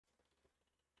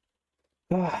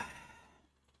Ah,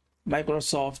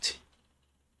 Microsoft,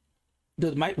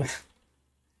 dude,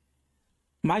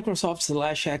 Microsoft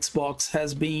slash Xbox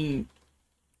has been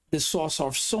the source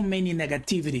of so many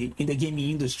negativity in the gaming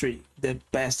industry the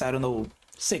past, I don't know,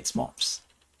 6 months,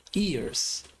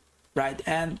 years, right?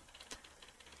 And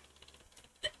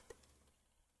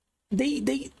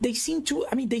they seem to,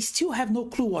 I mean, they still have no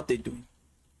clue what they're doing.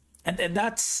 And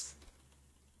that's,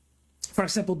 for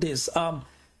example, this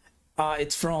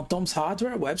it's from Tom's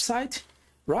Hardware website.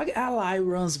 ROG Ally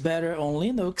runs better on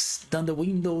Linux than the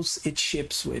Windows it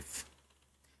ships with.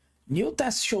 New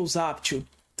test shows up to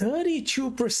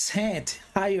 32%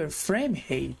 higher frame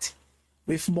rate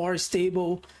with more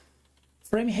stable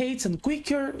frame rates and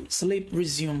quicker sleep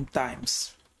resume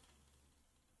times.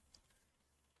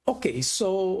 Okay,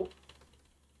 so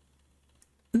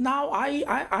now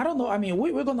I don't know. I mean,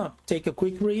 we're gonna take a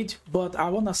quick read, but I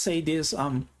wanna say this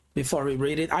before we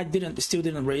read it. I still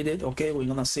didn't read it. Okay, we're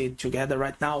gonna see it together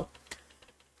right now.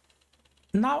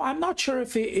 Now I'm not sure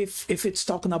if it's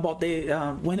talking about the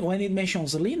when it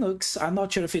mentions Linux. I'm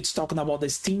not sure if it's talking about the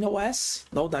Steam OS,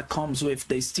 no, that comes with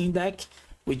the Steam Deck,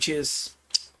 which is,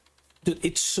 dude,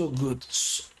 it's so good.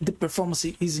 The performance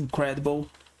is incredible.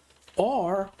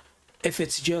 Or if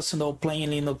it's just, you know,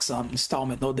 plain Linux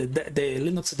installment, no, the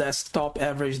Linux desktop,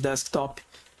 average desktop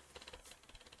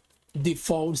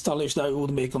default installation that I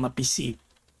would make on a PC.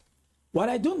 What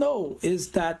I do know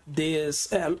is that this,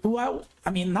 well, I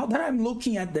mean, now that I'm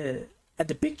looking at the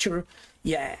picture,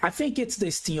 yeah, I think it's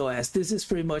the Steam OS. This is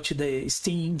pretty much the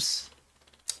Steam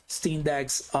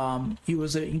Deck's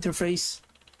user interface.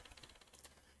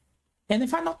 And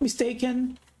if I'm not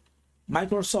mistaken,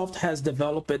 Microsoft has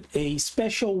developed a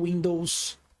special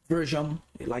Windows version,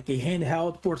 like a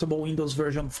handheld portable Windows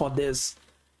version for this,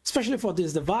 especially for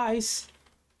this device.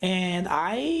 And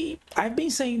I've been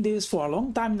saying this for a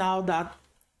long time now, that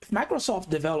if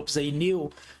Microsoft develops a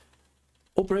new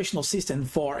operational system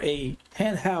for a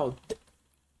handheld,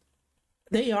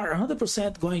 they are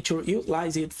 100% going to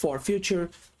utilize it for future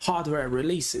hardware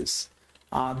releases.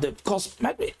 Because,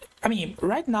 I mean,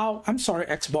 right now, I'm sorry,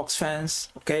 Xbox fans,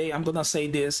 okay? I'm gonna say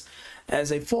this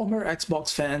as a former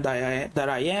Xbox fan that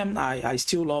I am. I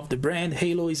still love the brand.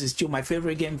 Halo is still my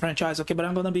favorite game franchise, okay? But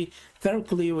I'm gonna be very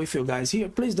clear with you guys here.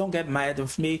 Please don't get mad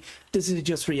with me. This is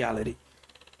just reality.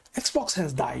 Xbox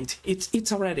has died.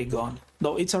 It's already gone.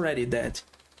 No, it's already dead.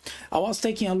 I was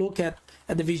taking a look at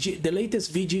the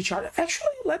latest VG chart.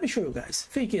 Actually, let me show you guys.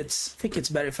 I think it's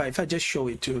better if I just show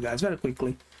it to you guys very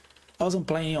quickly. I wasn't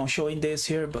planning on showing this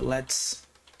here, but let's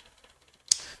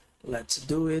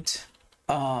do it.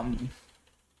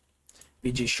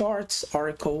 VG Charts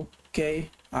article. Okay,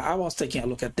 I was taking a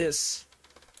look at this.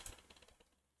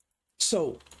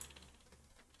 So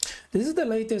this is the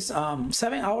latest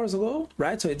 7 hours ago,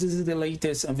 right? So this is the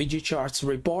latest VG Charts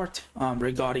report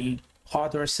regarding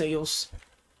hardware sales.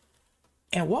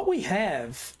 And what we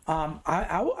have,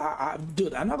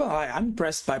 dude, I'm not gonna lie, I'm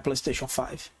impressed by PlayStation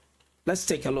 5. Let's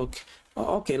take a look.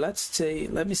 Okay, let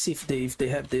me see if they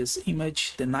have this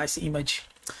image, the nice image.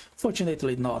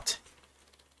 Fortunately not.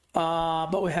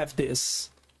 But we have this.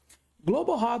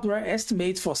 Global hardware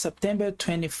estimates for September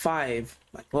 25,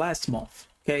 like last month.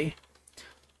 Okay.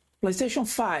 PlayStation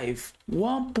 5,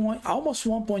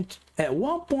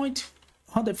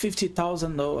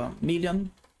 1.150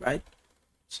 million, right?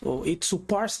 So it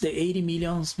surpassed the 80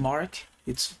 millions mark.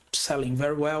 It's selling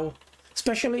very well.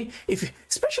 Especially if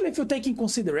you take in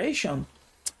consideration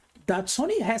that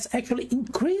Sony has actually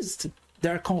increased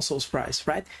their console's price,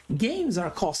 right? Games are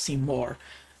costing more.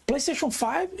 PlayStation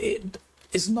 5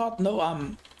 is not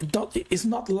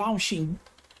launching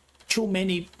too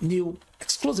many new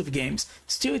exclusive games.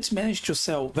 Still, it's managed to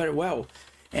sell very well.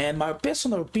 And my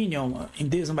personal opinion in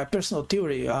this, and my personal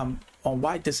theory on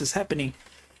why this is happening,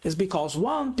 is because,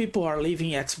 one, people are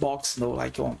leaving Xbox, you know,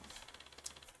 like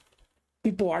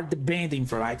people are demanding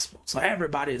for Xbox. So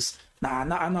everybody's I'm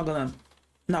not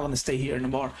gonna stay here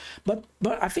anymore. But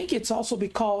I think it's also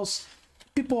because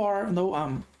people are, you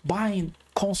know, buying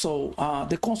console,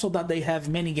 the console that they have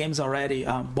many games already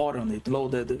bought on it,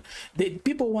 loaded.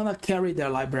 People wanna carry their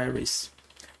libraries,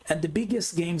 and the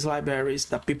biggest games libraries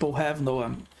that people have, you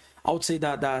know, I would say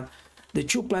that the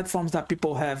two platforms that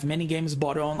people have many games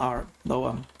bought on are, you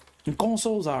know, in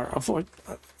consoles are,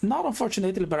 not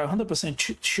unfortunately, but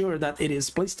 100% sure that it is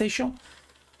PlayStation.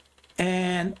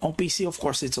 And on PC, of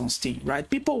course, it's on Steam, right?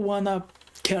 People want to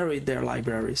carry their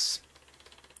libraries.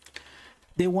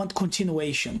 They want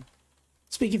continuation.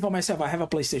 Speaking for myself, I have a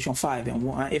PlayStation 5.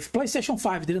 And if PlayStation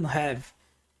 5 didn't have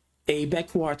a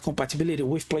backward compatibility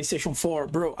with PlayStation 4,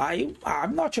 bro,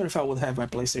 I'm not sure if I would have my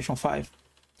PlayStation 5.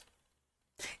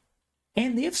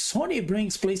 And if Sony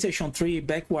brings PlayStation 3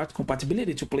 backward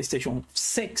compatibility to PlayStation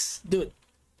 6, dude.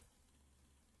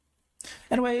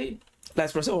 Anyway,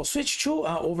 let's proceed. Oh, Switch 2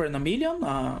 over in a million,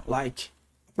 like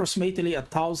approximately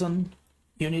 1,000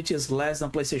 units less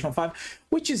than PlayStation 5,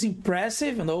 which is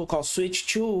impressive, you know, because Switch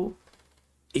 2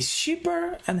 is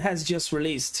cheaper and has just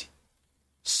released.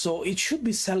 So it should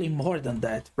be selling more than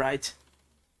that, right?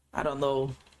 I don't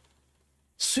know.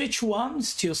 Switch 1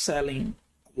 still selling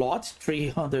a lot.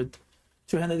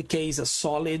 300K is a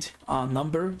solid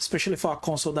number, especially for a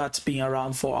console that's been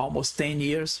around for almost 10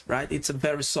 years, right? It's a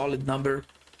very solid number.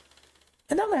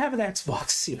 And then I have the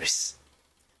Xbox Series.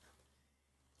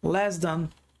 Less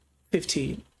than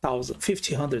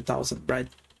 100,000, right?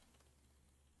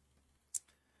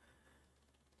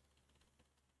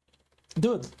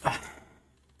 Dude,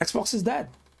 Xbox is dead.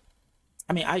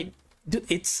 I mean, dude,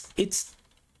 it's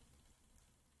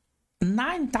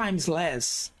 9 times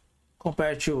less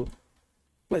compared to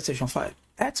PlayStation 5.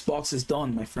 Xbox is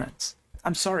done, my friends.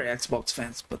 I'm sorry, Xbox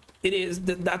fans, but it is,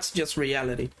 that's just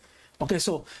reality. Okay,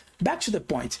 so back to the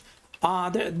point.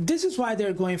 This is why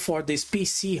they're going for this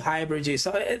PC hybrid.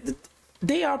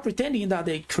 They are pretending that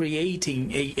they're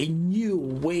creating a new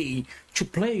way to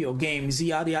play your games,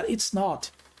 yada yada. It's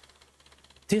not.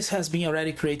 This has been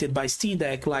already created by Steam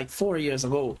Deck like 4 years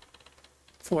ago.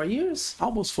 4 years?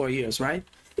 Almost 4 years, right?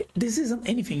 This isn't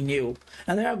anything new.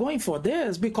 And they are going for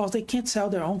this because they can't sell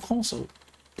their own console,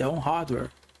 their own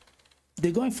hardware.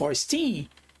 They're going for Steam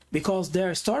because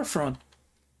their storefront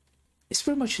is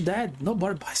pretty much dead.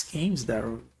 Nobody buys games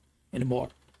there anymore.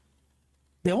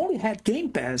 They only had Game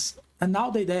Pass, and now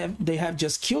they have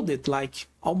just killed it like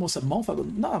almost a month ago.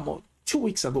 No, 2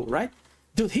 weeks ago, right?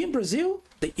 Dude, here in Brazil,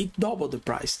 it doubled the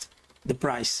price.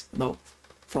 You know,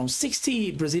 from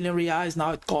 60 Brazilian reais,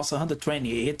 now it costs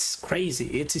 120. It's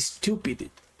crazy. It's stupid.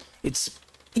 It's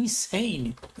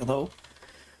insane, you know.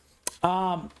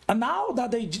 And now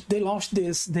that they launched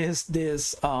this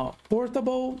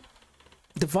portable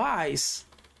device,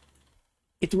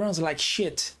 it runs like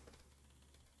shit,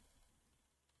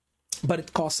 but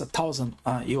it costs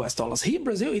 $1,000 US. Here in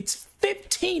Brazil, it's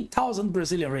 15,000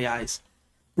 Brazilian reais,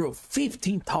 bro.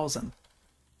 15,000.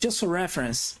 Just for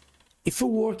reference, if you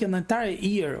work an entire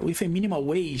year with a minimum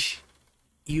wage,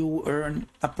 you earn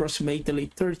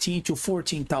approximately 13 to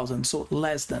 14,000, so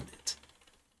less than it.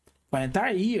 For an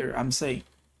entire year, I'm saying.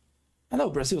 I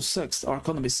know Brazil sucks, our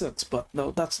economy sucks, but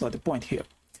no, that's not the point here.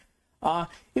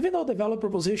 Even though developer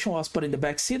position was put in the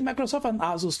backseat, Microsoft and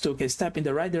ASUS took a step in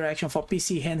the right direction for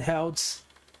PC handhelds.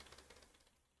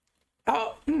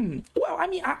 Well, I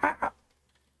mean,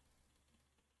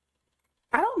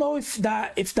 I don't know if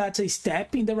that's a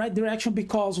step in the right direction,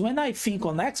 because when I think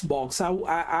on Xbox,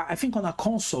 I think on a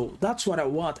console. That's what I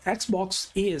want.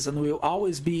 Xbox is and will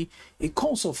always be a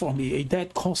console for me, a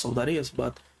dead console that is,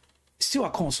 but still a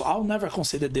console. I'll never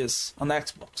consider this an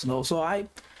Xbox, no. So I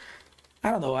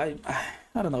don't know. I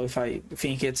don't know if I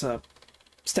think it's a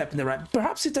step in the right.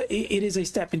 Perhaps it is a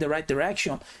step in the right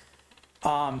direction.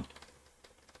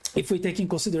 If we take in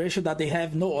consideration that they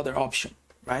have no other option,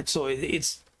 right? So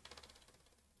it's.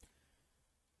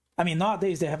 I mean,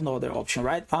 nowadays they have no other option,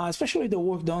 right? Especially the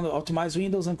work done to optimize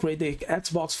Windows and create the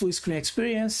Xbox full screen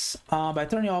experience by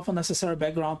turning off unnecessary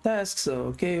background tasks.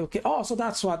 Okay. Oh, so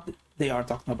that's what they are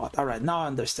talking about. All right, now I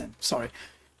understand. Sorry.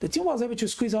 The team was able to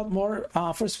squeeze out more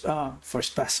first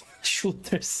pass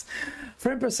shooters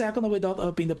frame per second without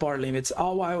upping the power limits,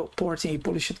 all while porting a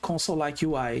polished console-like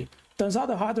UI. Turns out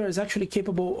the hardware is actually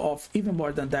capable of even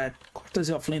more than that,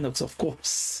 courtesy of Linux, of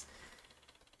course.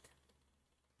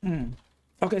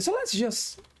 Okay, so let's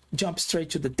just jump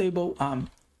straight to the table.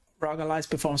 ROG Ally's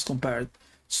performance compared.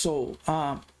 So,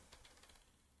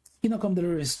 Income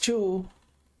Deliveries 2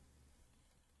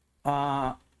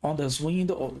 on this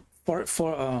window for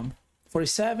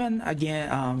 47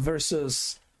 again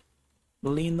versus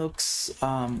Linux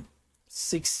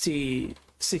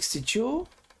 62.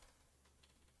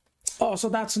 Oh, so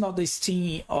that's not the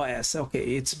Steam OS.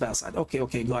 Okay, it's backside.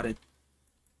 Okay, got it.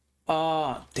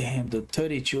 Damn, the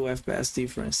 32 FPS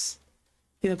difference.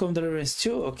 Income Deliverance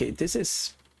 2. Okay, this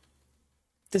is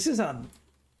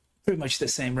pretty much the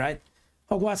same, right?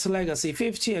 Hogwarts Legacy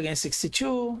 50 against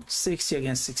 62, 60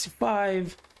 against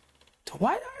 65.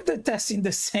 Why are they testing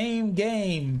the same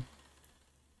game?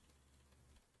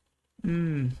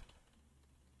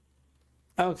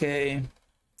 Okay.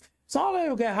 So not only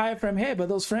you get higher frame rate, but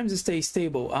those frames stay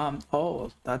stable.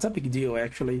 Oh, that's a big deal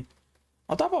actually.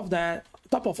 On top of that,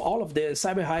 top of all of this,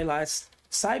 Cyber highlights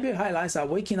Cyber highlights that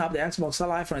waking up the Xbox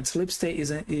Ally from its sleep state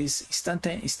is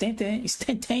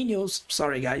instantaneous.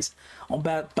 Sorry, guys, on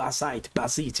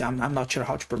Bazit. I'm not sure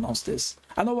how to pronounce this.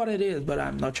 I know what it is, but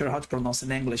I'm not sure how to pronounce it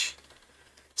in English.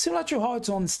 Similar to how it's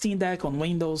on Steam Deck on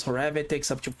Windows, however, it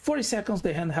takes up to 40 seconds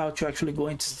the handheld to actually go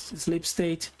into sleep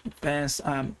state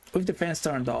with the fans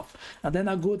turned off, and then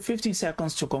a good 15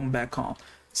 seconds to come back on.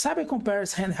 Cyber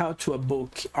compares handheld to a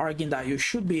book, arguing that you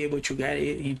should be able to get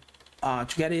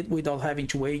it without having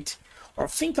to wait or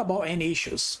think about any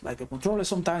issues, like the controller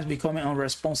sometimes becoming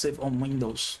unresponsive on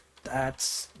Windows. That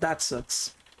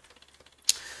sucks.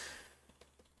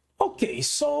 Okay,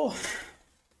 so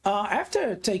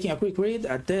after taking a quick read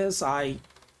at this,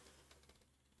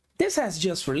 this has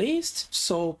just released,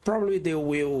 so probably they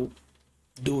will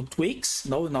do tweaks,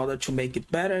 in order to make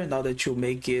it better, in order to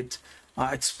make it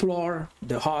explore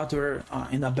the hardware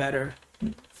in a better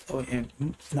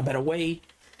way.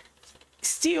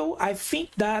 Still, I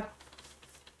think that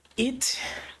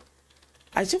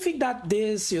I still think that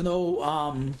this,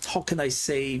 how can I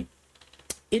say,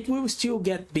 it will still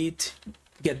get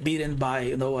beaten by,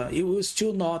 it will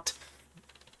still not,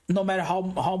 no matter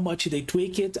how much they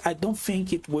tweak it, I don't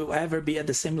think it will ever be at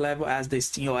the same level as the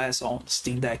SteamOS on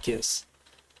Steam Deck is.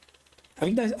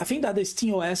 I think that the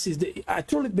SteamOS is I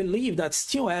truly believe that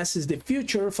SteamOS is the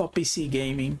future for PC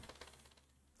gaming,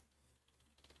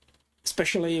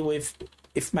 especially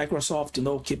if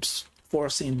Microsoft, keeps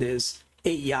forcing this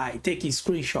AI, taking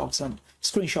screenshots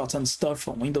and stuff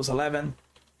from Windows 11.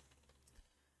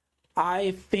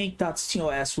 I think that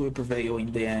SteamOS will prevail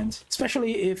in the end,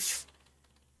 especially if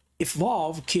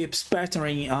Valve keeps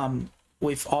partnering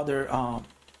with other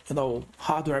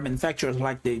hardware manufacturers,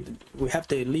 like we have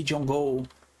the Legion Go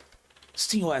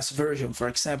SteamOS version, for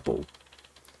example.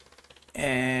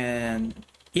 And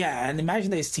yeah, and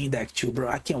imagine a Steam Deck 2, bro.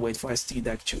 I can't wait for a Steam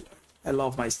Deck 2. I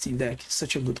love my Steam Deck.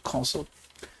 Such a good console.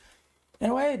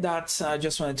 Anyway, I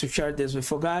just wanted to share this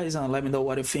with you guys, and let me know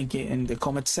what you think in the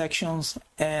comment sections.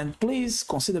 And please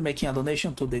consider making a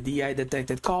donation to the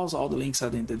DEIDetected cause. All the links are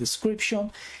in the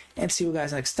description. And see you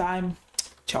guys next time.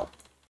 Ciao.